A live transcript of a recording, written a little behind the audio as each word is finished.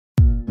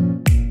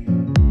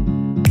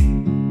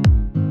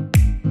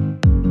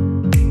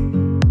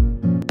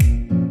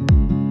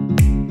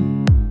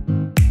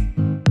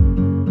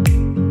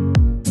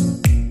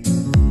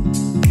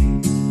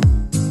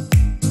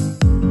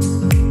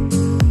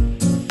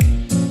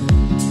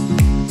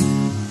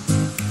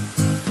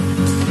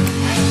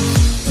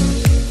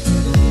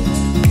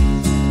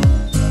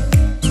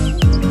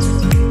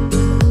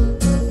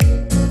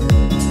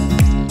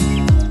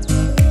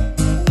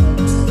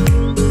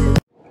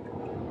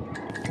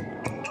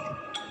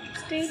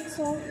states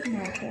of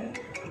matter.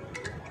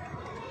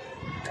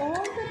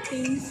 All the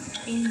things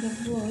in the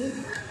world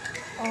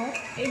are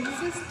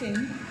existing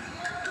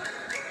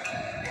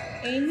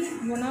any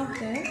one of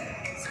the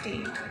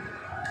state,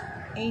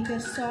 either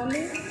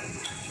solid,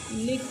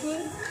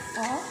 liquid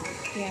or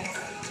gas.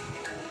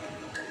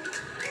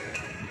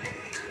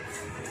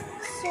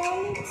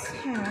 Solids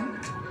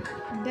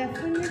have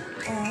definite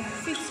or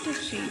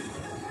fixed shape.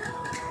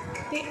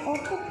 They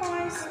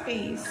occupy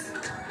space.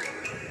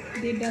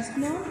 They does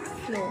not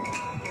flow.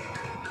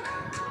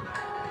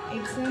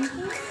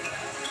 Example: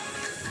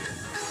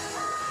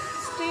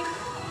 stick,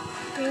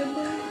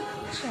 table,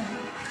 chair.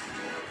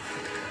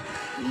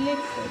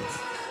 Liquids.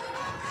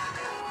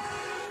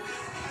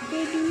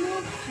 They do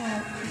not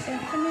have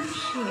definite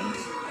shape,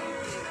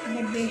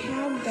 but they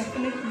have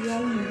definite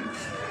volume.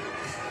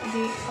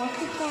 They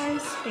occupy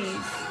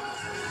space.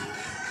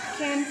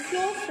 Can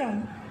flow from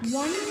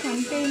one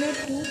container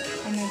to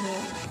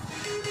another.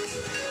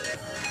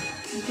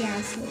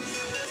 Gases.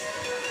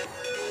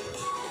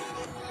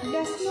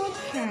 Does not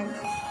have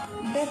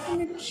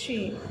definite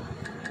shape,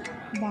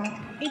 but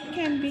it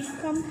can be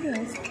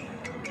compressed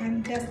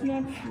and does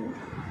not flow.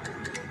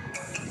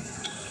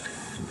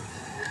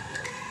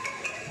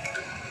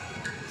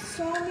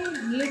 Solid,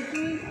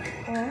 liquid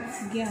or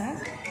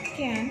gas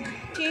can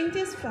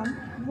changes from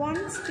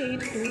one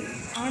state to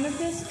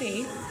another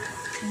state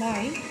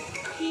by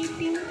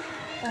heating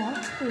or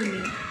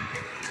cooling.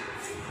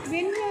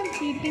 When we are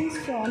heating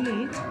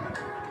solid,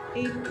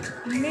 it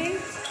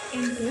melts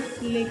into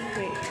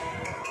liquid.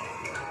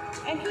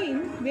 Again,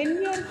 when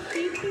we are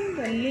heating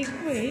the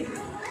liquid,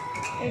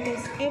 it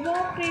is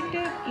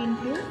evaporated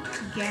into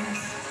gas.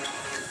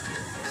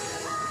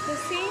 The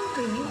same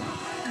way,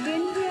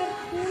 when we are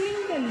cooling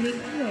the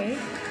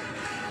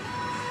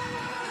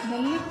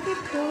liquid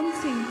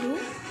turns into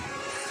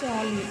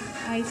solid.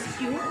 Ice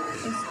cube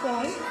is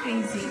called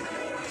freezing.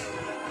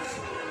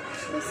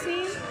 The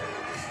same,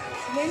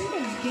 when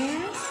the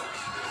gas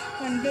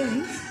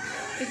condenses,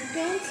 it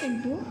turns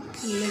into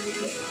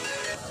liquid.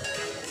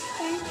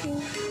 Thank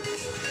you.